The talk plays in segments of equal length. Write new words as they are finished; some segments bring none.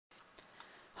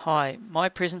Hi, my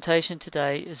presentation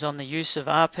today is on the use of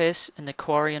RPAS in the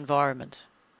quarry environment,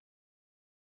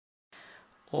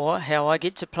 or how I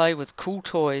get to play with cool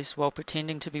toys while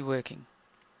pretending to be working.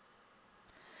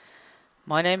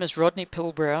 My name is Rodney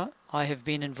Pilbrow. I have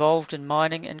been involved in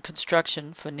mining and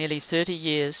construction for nearly 30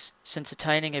 years since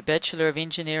attaining a Bachelor of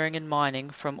Engineering in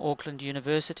Mining from Auckland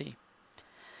University.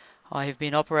 I have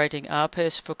been operating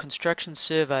RPAS for construction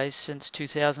surveys since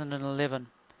 2011.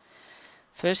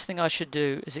 First thing I should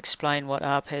do is explain what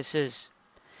RPAS is.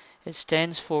 It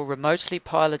stands for Remotely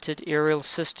Piloted Aerial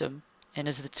System and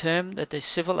is the term that the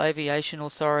Civil Aviation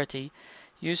Authority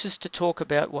uses to talk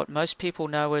about what most people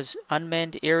know as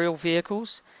unmanned aerial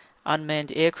vehicles,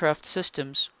 unmanned aircraft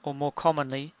systems, or more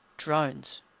commonly,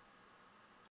 drones.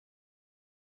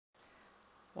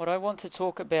 What I want to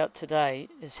talk about today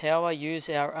is how I use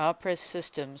our RPAS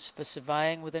systems for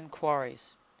surveying within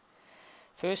quarries.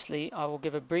 Firstly, I will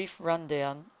give a brief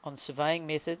rundown on surveying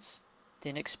methods,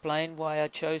 then explain why I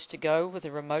chose to go with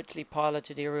a remotely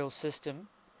piloted aerial system.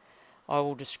 I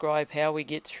will describe how we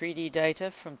get 3D data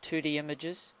from 2D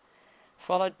images,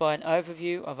 followed by an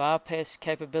overview of RPAS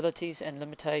capabilities and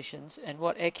limitations and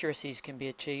what accuracies can be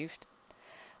achieved.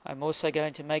 I'm also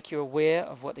going to make you aware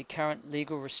of what the current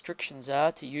legal restrictions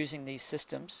are to using these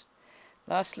systems.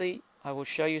 Lastly, I will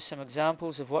show you some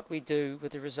examples of what we do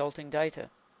with the resulting data.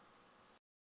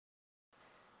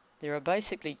 There are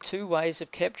basically two ways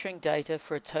of capturing data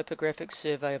for a topographic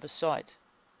survey of a site.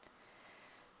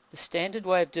 The standard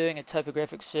way of doing a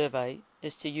topographic survey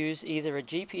is to use either a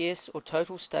GPS or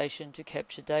total station to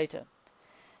capture data.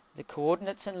 The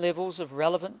coordinates and levels of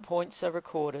relevant points are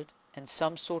recorded and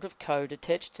some sort of code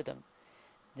attached to them.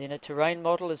 Then a terrain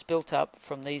model is built up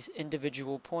from these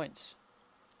individual points.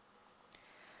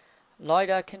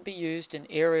 LiDAR can be used in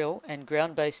aerial and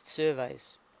ground-based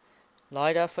surveys.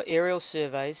 LiDAR for aerial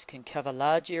surveys can cover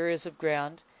large areas of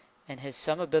ground and has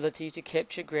some ability to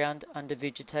capture ground under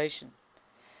vegetation.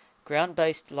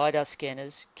 Ground-based LiDAR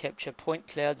scanners capture point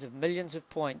clouds of millions of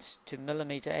points to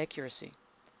millimeter accuracy.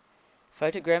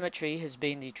 Photogrammetry has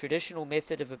been the traditional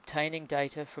method of obtaining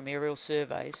data from aerial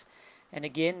surveys, and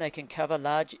again they can cover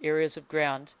large areas of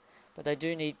ground, but they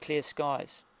do need clear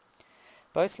skies.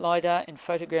 Both LiDAR and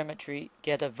photogrammetry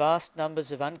gather vast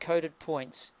numbers of uncoded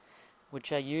points,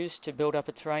 which are used to build up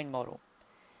a terrain model.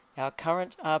 Our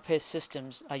current RPAS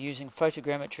systems are using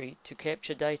photogrammetry to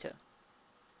capture data.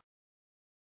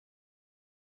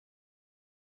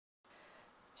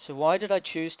 So why did I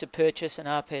choose to purchase an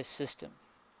RPAS system?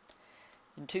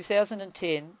 In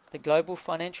 2010, the global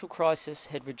financial crisis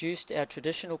had reduced our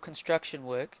traditional construction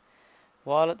work,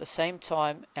 while at the same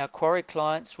time our quarry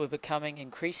clients were becoming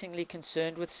increasingly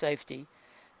concerned with safety,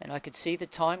 and I could see the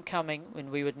time coming when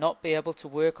we would not be able to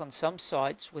work on some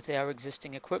sites with our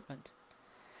existing equipment.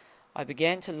 I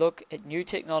began to look at new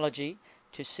technology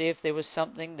to see if there was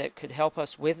something that could help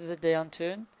us weather the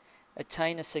downturn,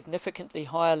 attain a significantly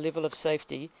higher level of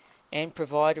safety, and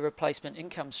provide a replacement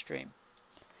income stream.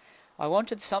 I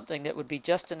wanted something that would be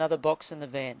just another box in the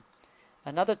van,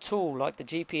 another tool like the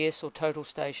GPS or total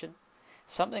station,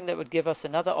 something that would give us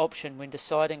another option when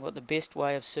deciding what the best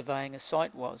way of surveying a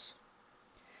site was.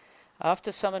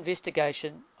 After some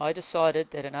investigation, I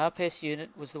decided that an RPAS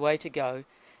unit was the way to go,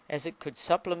 as it could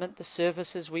supplement the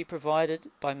services we provided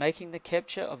by making the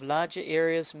capture of larger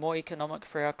areas more economic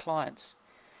for our clients.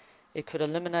 It could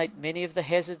eliminate many of the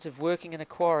hazards of working in a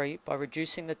quarry by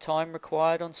reducing the time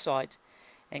required on site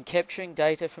and capturing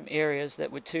data from areas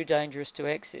that were too dangerous to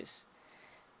access.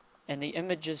 And the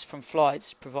images from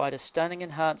flights provide a stunning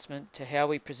enhancement to how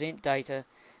we present data,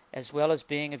 as well as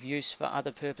being of use for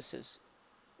other purposes.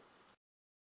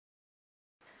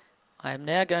 I am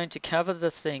now going to cover the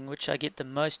thing which I get the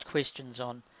most questions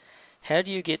on. How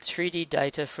do you get 3D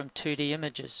data from 2D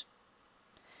images?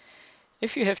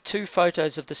 If you have two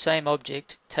photos of the same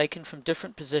object taken from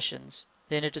different positions,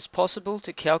 then it is possible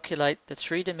to calculate the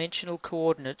three-dimensional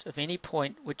coordinate of any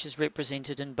point which is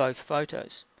represented in both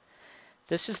photos.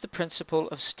 This is the principle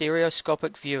of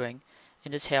stereoscopic viewing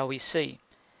and is how we see.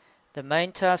 The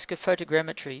main task of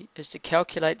photogrammetry is to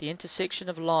calculate the intersection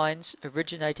of lines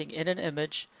originating in an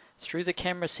image through the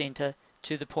camera center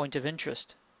to the point of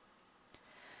interest.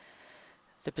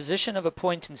 The position of a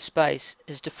point in space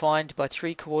is defined by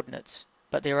three coordinates,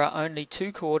 but there are only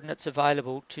two coordinates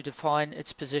available to define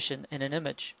its position in an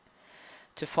image.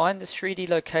 To find the 3D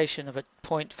location of a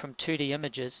point from 2D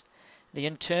images, the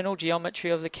internal geometry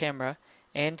of the camera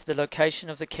and the location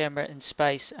of the camera in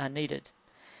space are needed.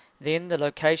 Then the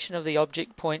location of the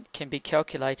object point can be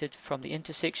calculated from the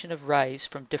intersection of rays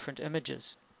from different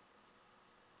images.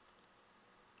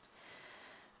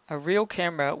 A real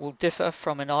camera will differ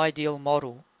from an ideal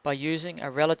model by using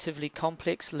a relatively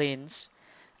complex lens,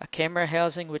 a camera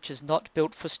housing which is not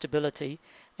built for stability,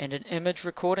 and an image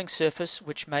recording surface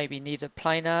which may be neither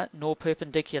planar nor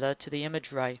perpendicular to the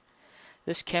image ray.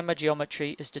 This camera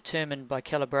geometry is determined by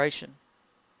calibration.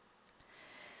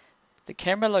 The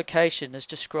camera location is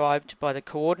described by the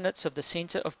coordinates of the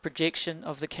center of projection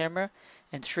of the camera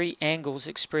and 3 angles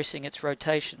expressing its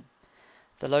rotation.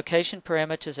 The location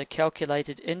parameters are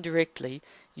calculated indirectly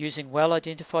using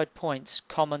well-identified points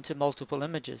common to multiple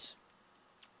images.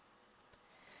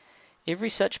 Every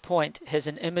such point has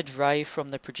an image ray from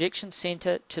the projection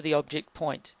center to the object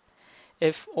point.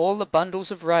 If all the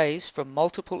bundles of rays from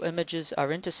multiple images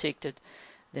are intersected,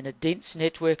 then a dense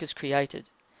network is created.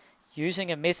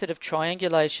 Using a method of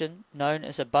triangulation known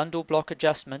as a bundle block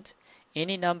adjustment,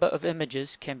 any number of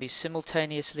images can be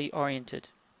simultaneously oriented.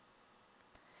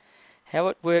 How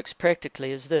it works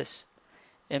practically is this.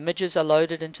 Images are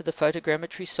loaded into the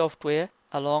photogrammetry software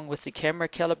along with the camera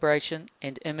calibration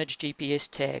and image GPS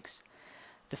tags.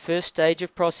 The first stage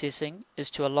of processing is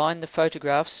to align the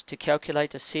photographs to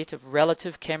calculate a set of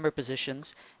relative camera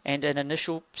positions and an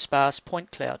initial sparse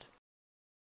point cloud.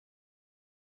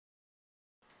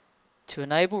 To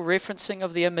enable referencing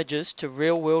of the images to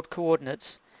real-world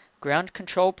coordinates, ground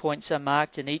control points are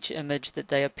marked in each image that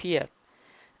they appear.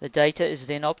 The data is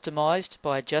then optimized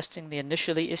by adjusting the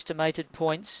initially estimated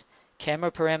points,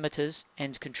 camera parameters,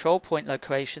 and control point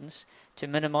locations to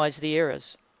minimize the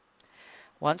errors.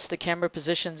 Once the camera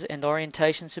positions and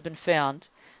orientations have been found,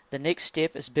 the next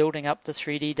step is building up the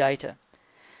 3D data.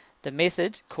 The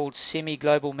method, called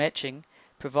semi-global matching,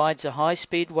 provides a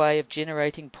high-speed way of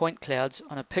generating point clouds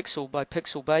on a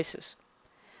pixel-by-pixel basis.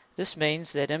 This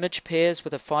means that image pairs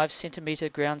with a 5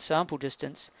 cm ground sample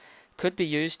distance could be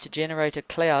used to generate a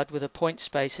cloud with a point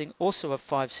spacing also of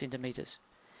 5 cm.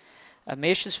 A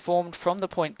mesh is formed from the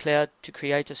point cloud to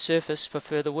create a surface for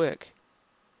further work.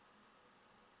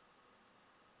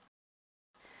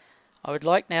 I would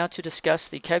like now to discuss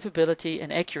the capability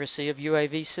and accuracy of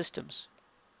UAV systems.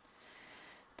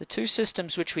 The 2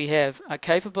 systems which we have are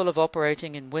capable of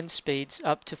operating in wind speeds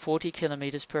up to 40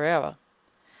 km per hour.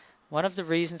 One of the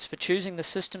reasons for choosing the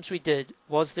systems we did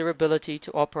was their ability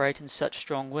to operate in such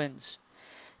strong winds.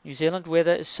 New Zealand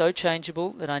weather is so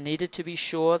changeable that I needed to be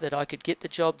sure that I could get the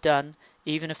job done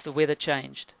even if the weather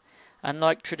changed.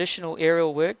 Unlike traditional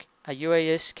aerial work, a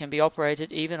UAS can be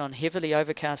operated even on heavily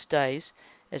overcast days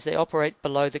as they operate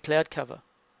below the cloud cover.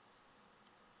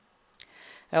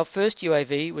 Our first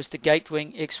UAV was the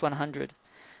Gatewing X100,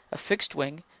 a fixed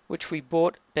wing which we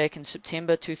bought back in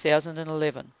September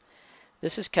 2011.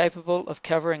 This is capable of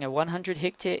covering a 100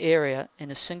 hectare area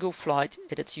in a single flight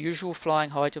at its usual flying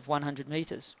height of 100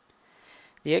 meters.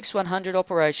 The X100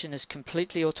 operation is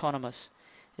completely autonomous.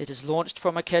 It is launched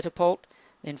from a catapult,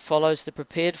 then follows the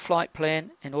prepared flight plan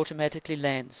and automatically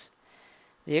lands.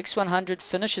 The X100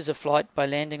 finishes a flight by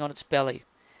landing on its belly.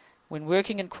 When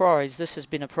working in quarries, this has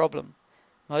been a problem.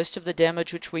 Most of the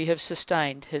damage which we have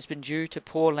sustained has been due to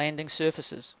poor landing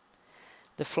surfaces.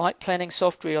 The flight planning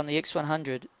software on the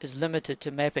X100 is limited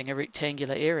to mapping a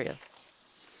rectangular area.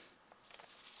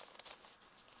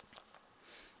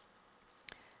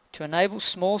 To enable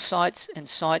small sites and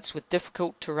sites with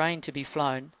difficult terrain to be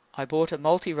flown, I bought a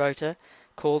multi-rotor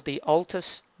called the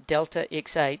Altus Delta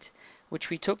X8, which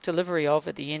we took delivery of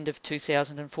at the end of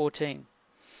 2014.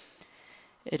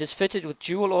 It is fitted with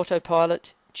dual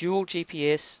autopilot, dual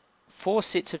GPS, 4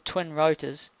 sets of twin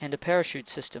rotors, and a parachute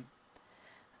system.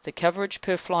 The coverage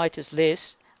per flight is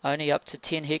less, only up to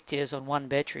 10 hectares on one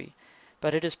battery,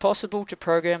 but it is possible to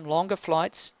program longer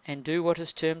flights and do what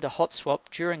is termed a hot swap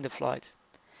during the flight.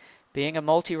 Being a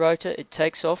multi-rotor, it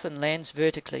takes off and lands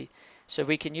vertically, so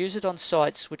we can use it on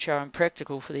sites which are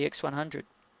impractical for the X100.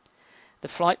 The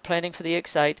flight planning for the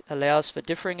X8 allows for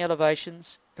differing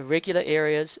elevations, irregular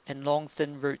areas, and long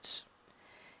thin routes.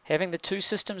 Having the 2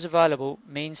 systems available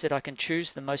means that I can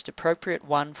choose the most appropriate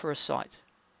one for a site.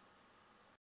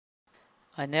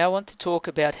 I now want to talk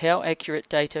about how accurate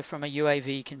data from a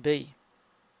UAV can be.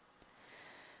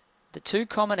 The 2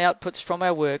 common outputs from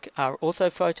our work are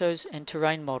orthophotos and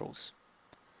terrain models.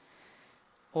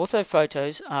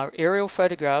 Orthophotos are aerial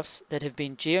photographs that have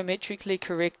been geometrically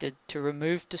corrected to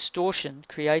remove distortion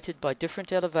created by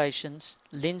different elevations,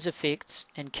 lens effects,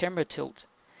 and camera tilt.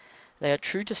 They are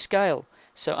true to scale,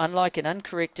 so unlike an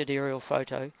uncorrected aerial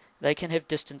photo, they can have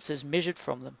distances measured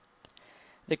from them.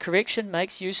 The correction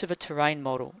makes use of a terrain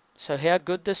model, so how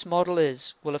good this model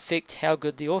is will affect how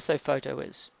good the orthophoto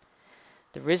is.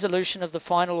 The resolution of the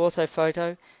final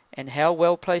orthophoto and how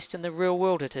well placed in the real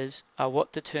world it is are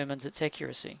what determines its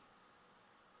accuracy.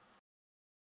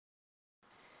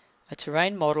 A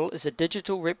terrain model is a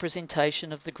digital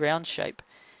representation of the ground shape,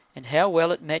 and how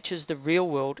well it matches the real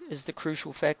world is the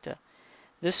crucial factor.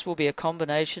 This will be a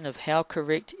combination of how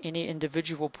correct any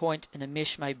individual point in a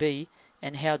mesh may be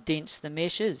and how dense the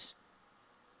mesh is.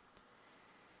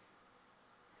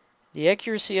 The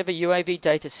accuracy of a UAV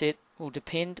dataset will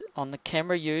depend on the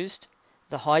camera used,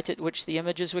 the height at which the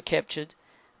images were captured,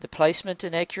 the placement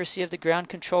and accuracy of the ground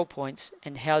control points,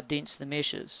 and how dense the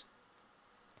mesh is.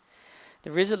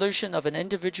 The resolution of an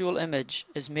individual image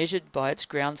is measured by its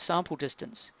ground sample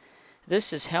distance.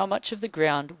 This is how much of the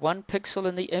ground 1 pixel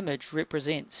in the image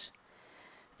represents.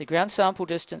 The ground sample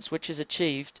distance which is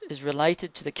achieved is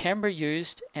related to the camera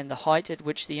used and the height at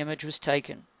which the image was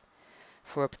taken.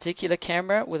 For a particular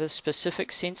camera with a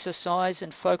specific sensor size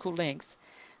and focal length,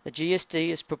 the GSD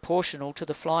is proportional to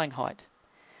the flying height.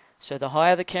 So the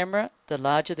higher the camera, the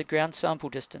larger the ground sample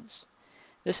distance.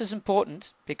 This is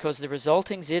important because the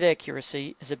resulting Z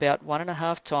accuracy is about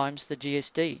 1.5 times the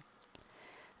GSD.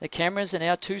 The cameras in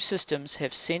our two systems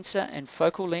have sensor and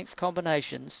focal length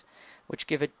combinations which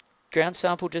give a ground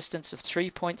sample distance of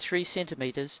 3.3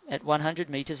 centimeters at 100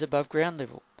 meters above ground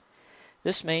level.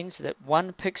 This means that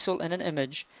 1 pixel in an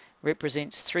image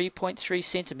represents 3.3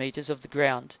 centimeters of the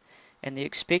ground, and the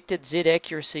expected Z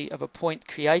accuracy of a point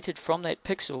created from that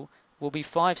pixel will be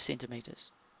 5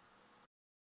 centimeters.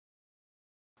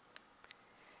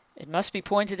 It must be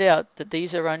pointed out that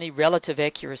these are only relative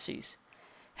accuracies.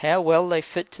 How well they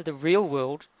fit to the real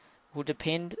world will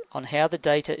depend on how the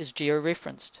data is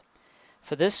georeferenced.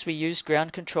 For this we use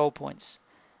ground control points.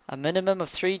 A minimum of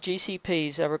 3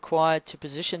 GCPs are required to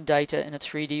position data in a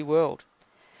 3D world.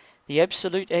 The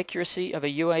absolute accuracy of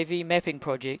a UAV mapping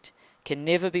project can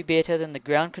never be better than the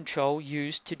ground control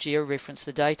used to georeference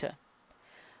the data.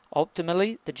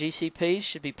 Optimally, the GCPs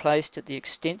should be placed at the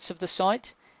extents of the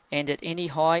site and at any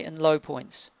high and low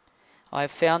points. I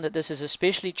have found that this is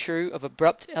especially true of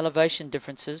abrupt elevation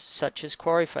differences such as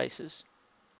quarry faces.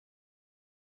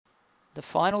 The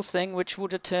final thing which will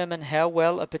determine how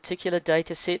well a particular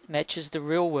data set matches the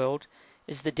real world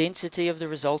is the density of the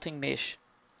resulting mesh.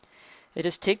 It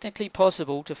is technically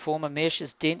possible to form a mesh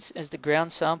as dense as the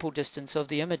ground sample distance of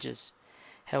the images.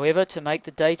 However, to make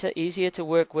the data easier to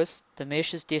work with, the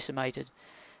mesh is decimated,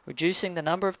 reducing the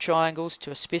number of triangles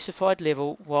to a specified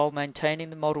level while maintaining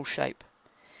the model shape.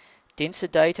 Denser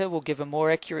data will give a more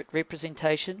accurate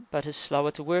representation but is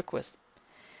slower to work with.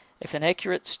 If an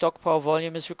accurate stockpile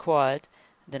volume is required,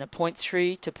 then a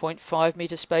 0.3 to 0.5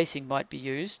 meter spacing might be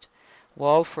used,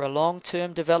 while for a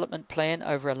long-term development plan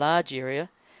over a large area,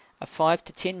 a 5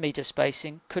 to 10 meter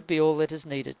spacing could be all that is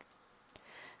needed.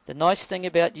 The nice thing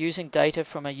about using data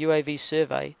from a UAV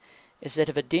survey is that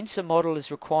if a denser model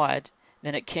is required,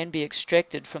 then it can be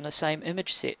extracted from the same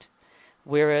image set,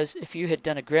 whereas if you had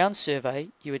done a ground survey,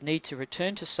 you would need to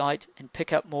return to site and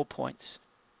pick up more points.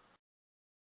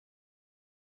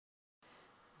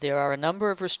 There are a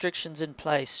number of restrictions in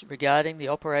place regarding the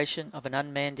operation of an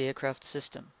unmanned aircraft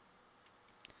system.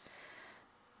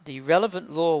 The relevant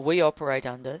law we operate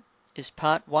under is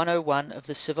Part 101 of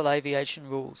the Civil Aviation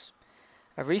Rules.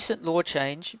 A recent law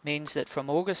change means that from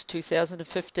August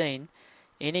 2015,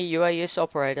 any UAS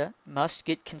operator must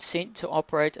get consent to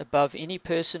operate above any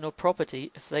person or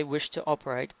property if they wish to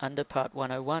operate under Part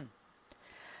 101.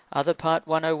 Other Part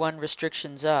 101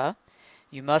 restrictions are: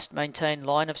 you must maintain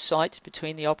line of sight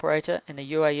between the operator and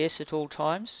the UAS at all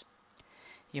times.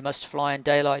 You must fly in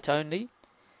daylight only.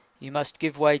 You must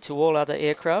give way to all other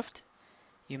aircraft.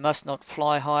 You must not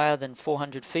fly higher than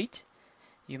 400 feet.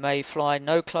 You may fly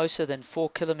no closer than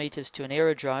 4 kilometers to an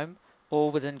aerodrome or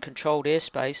within controlled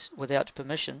airspace without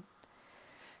permission.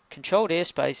 Controlled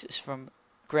airspace is from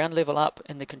ground level up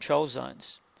in the control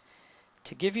zones.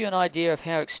 To give you an idea of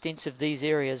how extensive these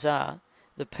areas are,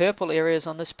 the purple areas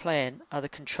on this plan are the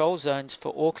control zones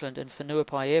for Auckland and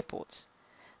Whenuapai airports.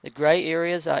 The grey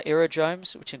areas are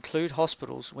aerodromes, which include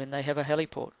hospitals when they have a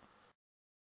heliport.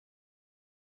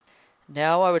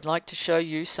 Now I would like to show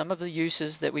you some of the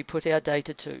uses that we put our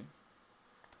data to.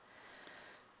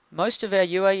 Most of our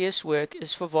UAS work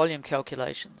is for volume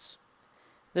calculations.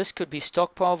 This could be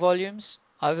stockpile volumes,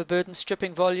 overburden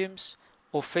stripping volumes,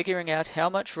 or figuring out how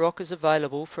much rock is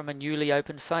available from a newly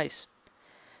opened face.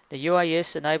 The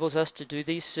UAS enables us to do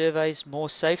these surveys more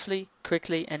safely,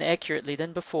 quickly and accurately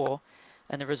than before,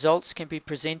 and the results can be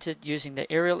presented using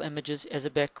the aerial images as a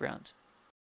background.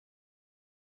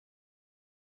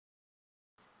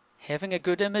 Having a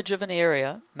good image of an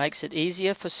area makes it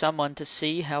easier for someone to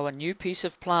see how a new piece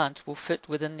of plant will fit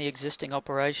within the existing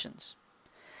operations.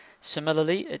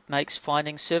 Similarly, it makes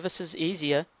finding services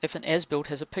easier if an as-built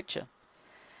has a picture.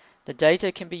 The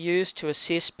data can be used to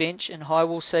assess bench and high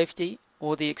wall safety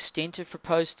or the extent of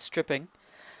proposed stripping,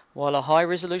 while a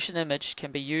high-resolution image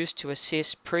can be used to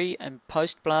assess pre- and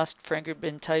post-blast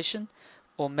fragmentation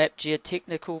or map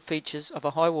geotechnical features of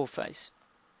a highwall face.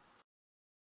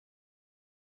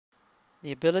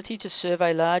 The ability to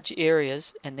survey large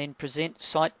areas and then present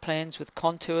site plans with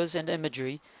contours and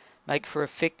imagery make for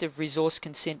effective resource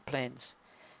consent plans.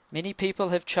 Many people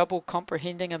have trouble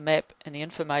comprehending a map and the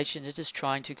information it is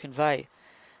trying to convey,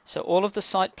 so all of the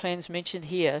site plans mentioned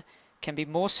here can be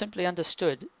more simply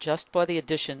understood just by the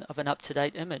addition of an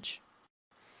up-to-date image.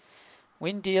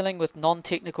 When dealing with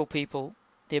non-technical people,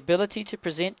 the ability to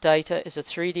present data as a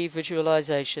 3D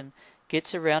visualization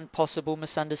gets around possible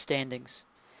misunderstandings.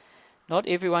 Not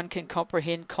everyone can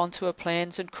comprehend contour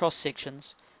plans and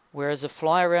cross-sections, whereas a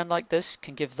fly-around like this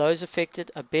can give those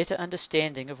affected a better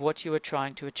understanding of what you are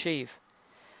trying to achieve.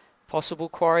 Possible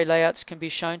quarry layouts can be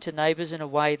shown to neighbours in a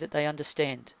way that they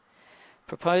understand.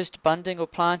 Proposed bunding or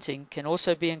planting can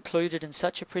also be included in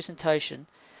such a presentation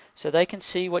so they can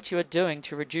see what you are doing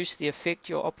to reduce the effect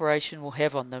your operation will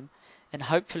have on them and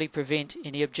hopefully prevent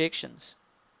any objections.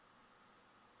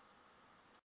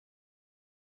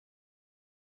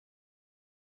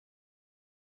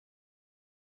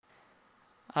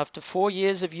 After 4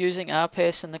 years of using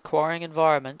RPAS in the quarrying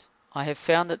environment, I have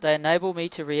found that they enable me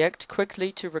to react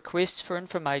quickly to requests for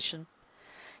information.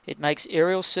 It makes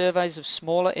aerial surveys of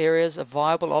smaller areas a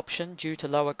viable option due to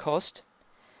lower cost.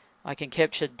 I can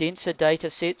capture denser data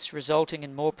sets resulting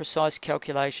in more precise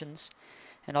calculations,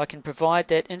 and I can provide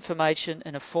that information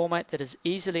in a format that is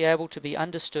easily able to be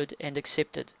understood and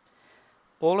accepted.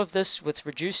 All of this with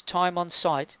reduced time on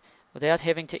site without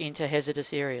having to enter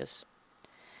hazardous areas.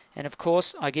 And of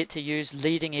course, I get to use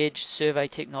leading-edge survey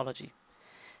technology.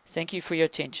 Thank you for your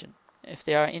attention. If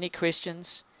there are any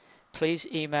questions, please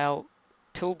email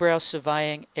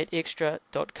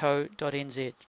pilbrowsurveying@extra.co.nz.